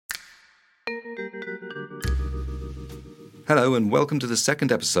Hello and welcome to the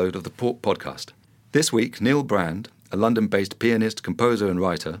second episode of the Port Podcast. This week, Neil Brand, a London-based pianist, composer and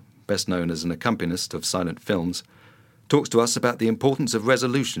writer, best known as an accompanist of silent films, talks to us about the importance of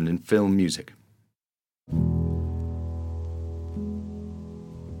resolution in film music.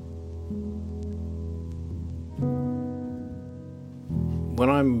 When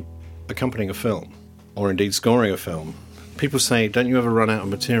I'm accompanying a film, or indeed scoring a film, people say, don't you ever run out of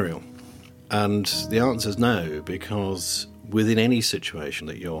material? And the answer is no, because within any situation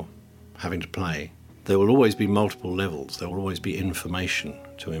that you're having to play, there will always be multiple levels. There will always be information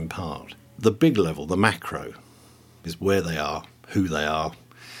to impart. The big level, the macro, is where they are, who they are.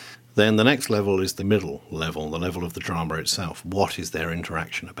 Then the next level is the middle level, the level of the drama itself. What is their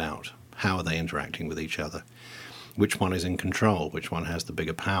interaction about? How are they interacting with each other? Which one is in control? Which one has the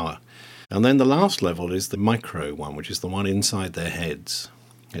bigger power? And then the last level is the micro one, which is the one inside their heads.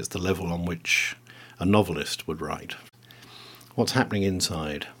 It's the level on which a novelist would write. What's happening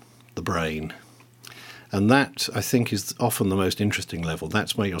inside the brain? And that, I think, is often the most interesting level.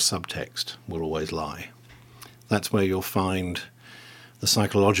 That's where your subtext will always lie. That's where you'll find the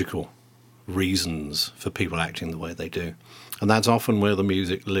psychological reasons for people acting the way they do. And that's often where the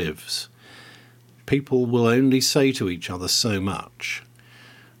music lives. People will only say to each other so much.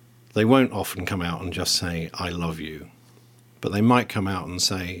 They won't often come out and just say, I love you. But they might come out and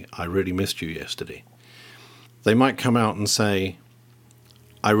say, I really missed you yesterday. They might come out and say,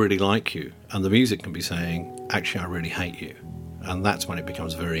 I really like you. And the music can be saying, actually, I really hate you. And that's when it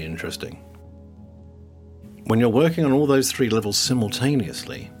becomes very interesting. When you're working on all those three levels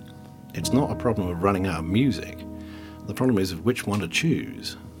simultaneously, it's not a problem of running out of music. The problem is of which one to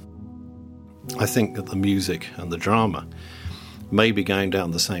choose. I think that the music and the drama may be going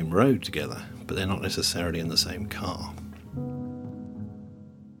down the same road together, but they're not necessarily in the same car.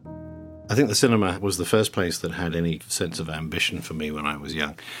 I think the cinema was the first place that had any sense of ambition for me when I was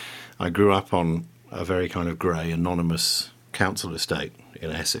young. I grew up on a very kind of grey, anonymous council estate in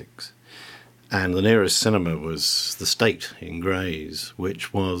Essex. And the nearest cinema was the State in Grays,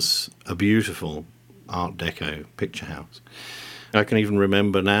 which was a beautiful Art Deco picture house. I can even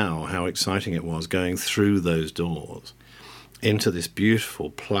remember now how exciting it was going through those doors into this beautiful,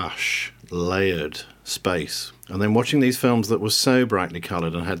 plush, layered space, and then watching these films that were so brightly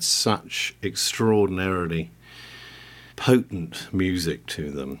coloured and had such extraordinarily potent music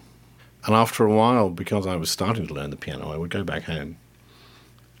to them. And after a while, because I was starting to learn the piano, I would go back home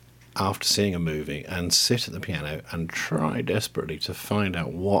after seeing a movie and sit at the piano and try desperately to find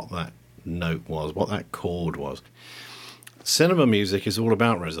out what that note was, what that chord was. Cinema music is all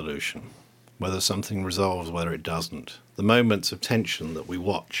about resolution, whether something resolves, whether it doesn't. The moments of tension that we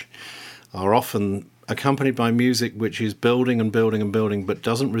watch are often accompanied by music which is building and building and building, but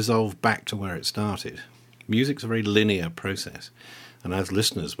doesn't resolve back to where it started. Music's a very linear process, and as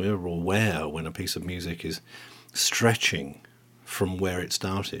listeners, we're aware when a piece of music is stretching from where it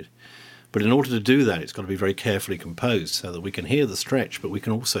started. But in order to do that, it's got to be very carefully composed so that we can hear the stretch, but we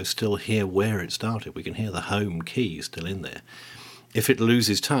can also still hear where it started. We can hear the home key still in there. If it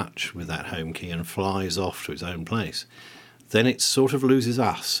loses touch with that home key and flies off to its own place, then it sort of loses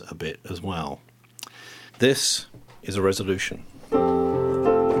us a bit as well. This is a resolution.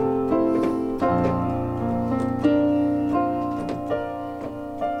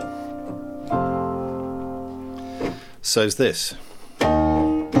 So's this.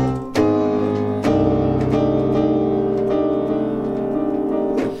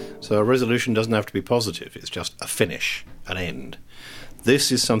 So a resolution doesn't have to be positive, it's just a finish, an end.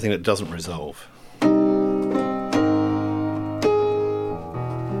 This is something that doesn't resolve. I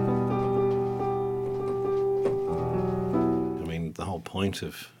mean, the whole point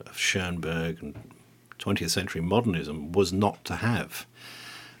of Schoenberg and 20th century modernism was not to have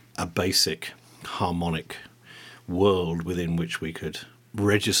a basic harmonic world within which we could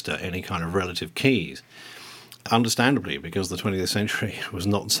register any kind of relative keys. Understandably, because the 20th century was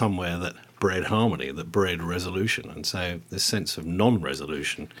not somewhere that bred harmony, that bred resolution, and so this sense of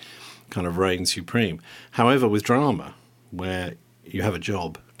non-resolution kind of reigned supreme. However, with drama, where you have a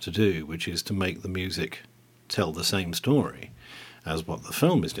job to do, which is to make the music tell the same story as what the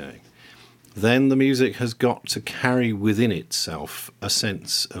film is doing, then the music has got to carry within itself a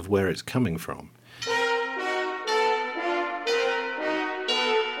sense of where it's coming from.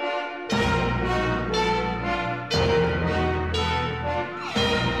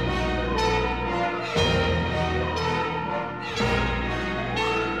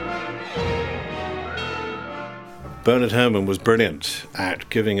 Bernard Herrmann was brilliant at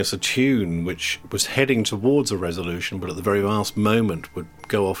giving us a tune which was heading towards a resolution, but at the very last moment would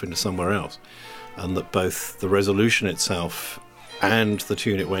go off into somewhere else. And that both the resolution itself and the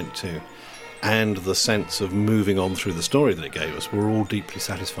tune it went to and the sense of moving on through the story that it gave us were all deeply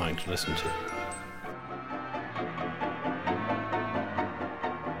satisfying to listen to.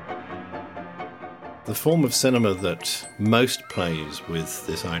 The form of cinema that most plays with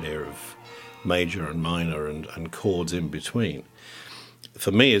this idea of major and minor and chords in between,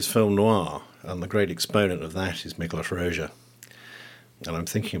 for me, is film noir, and the great exponent of that is Miklos Rozsa. And I'm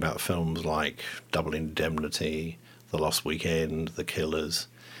thinking about films like Double Indemnity, The Lost Weekend, The Killers.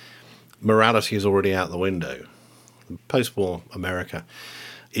 Morality is already out the window. Post-war America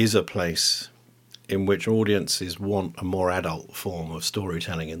is a place in which audiences want a more adult form of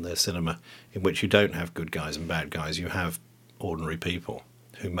storytelling in their cinema, in which you don't have good guys and bad guys, you have ordinary people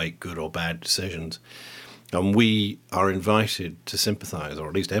who make good or bad decisions. And we are invited to sympathise, or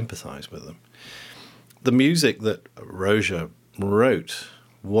at least empathise with them. The music that Rozsa wrote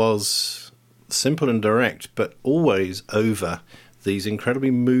was simple and direct, but always over these incredibly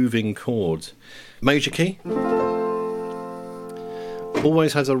moving chords. Major key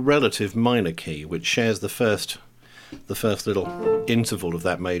always has a relative minor key, which shares the first little interval of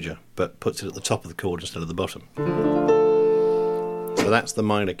that major, but puts it at the top of the chord instead of the bottom. So that's the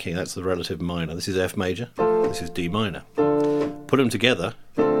minor key, that's the relative minor. This is F major, this is D minor. Put them together,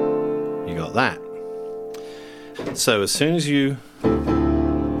 you got that. So as soon as you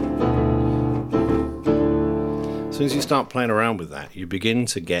start playing around with that, you begin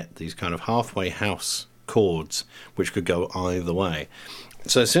to get these kind of halfway house chords which could go either way.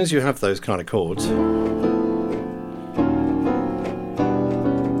 So as soon as you have those kind of chords,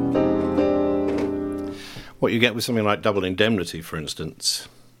 what you get with something like Double Indemnity, for instance,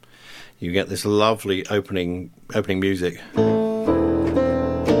 you get this lovely opening music.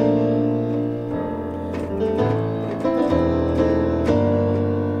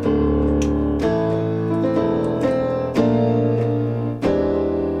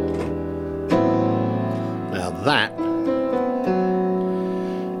 That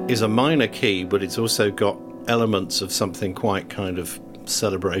is a minor key, but it's also got elements of something quite kind of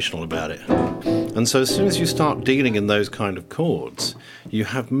celebrational about it. And so as soon as you start dealing in those kind of chords, you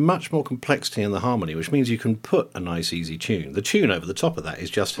have much more complexity in the harmony, which means you can put a nice easy tune. The tune over the top of that is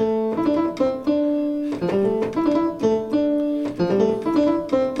just...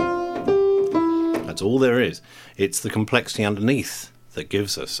 That's all there is. It's the complexity underneath that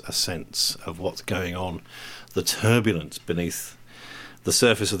gives us a sense of what's going on, the turbulence beneath the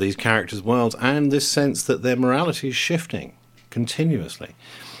surface of these characters' worlds, and this sense that their morality is shifting continuously.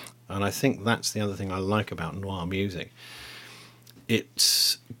 And I think that's the other thing I like about noir music.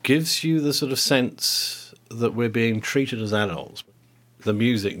 It gives you the sort of sense that we're being treated as adults. The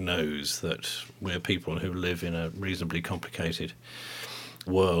music knows that we're people who live in a reasonably complicated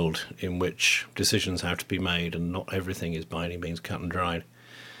world in which decisions have to be made and not everything is by any means cut and dried.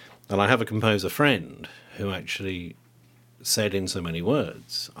 And I have a composer friend who actually said in so many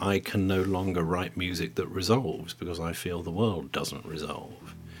words, I can no longer write music that resolves because I feel the world doesn't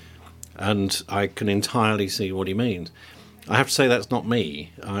resolve. And I can entirely see what he means. I have to say that's not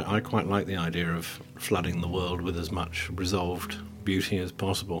me. I quite like the idea of flooding the world with as much resolved beauty as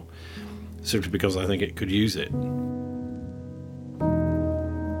possible, simply because I think it could use it.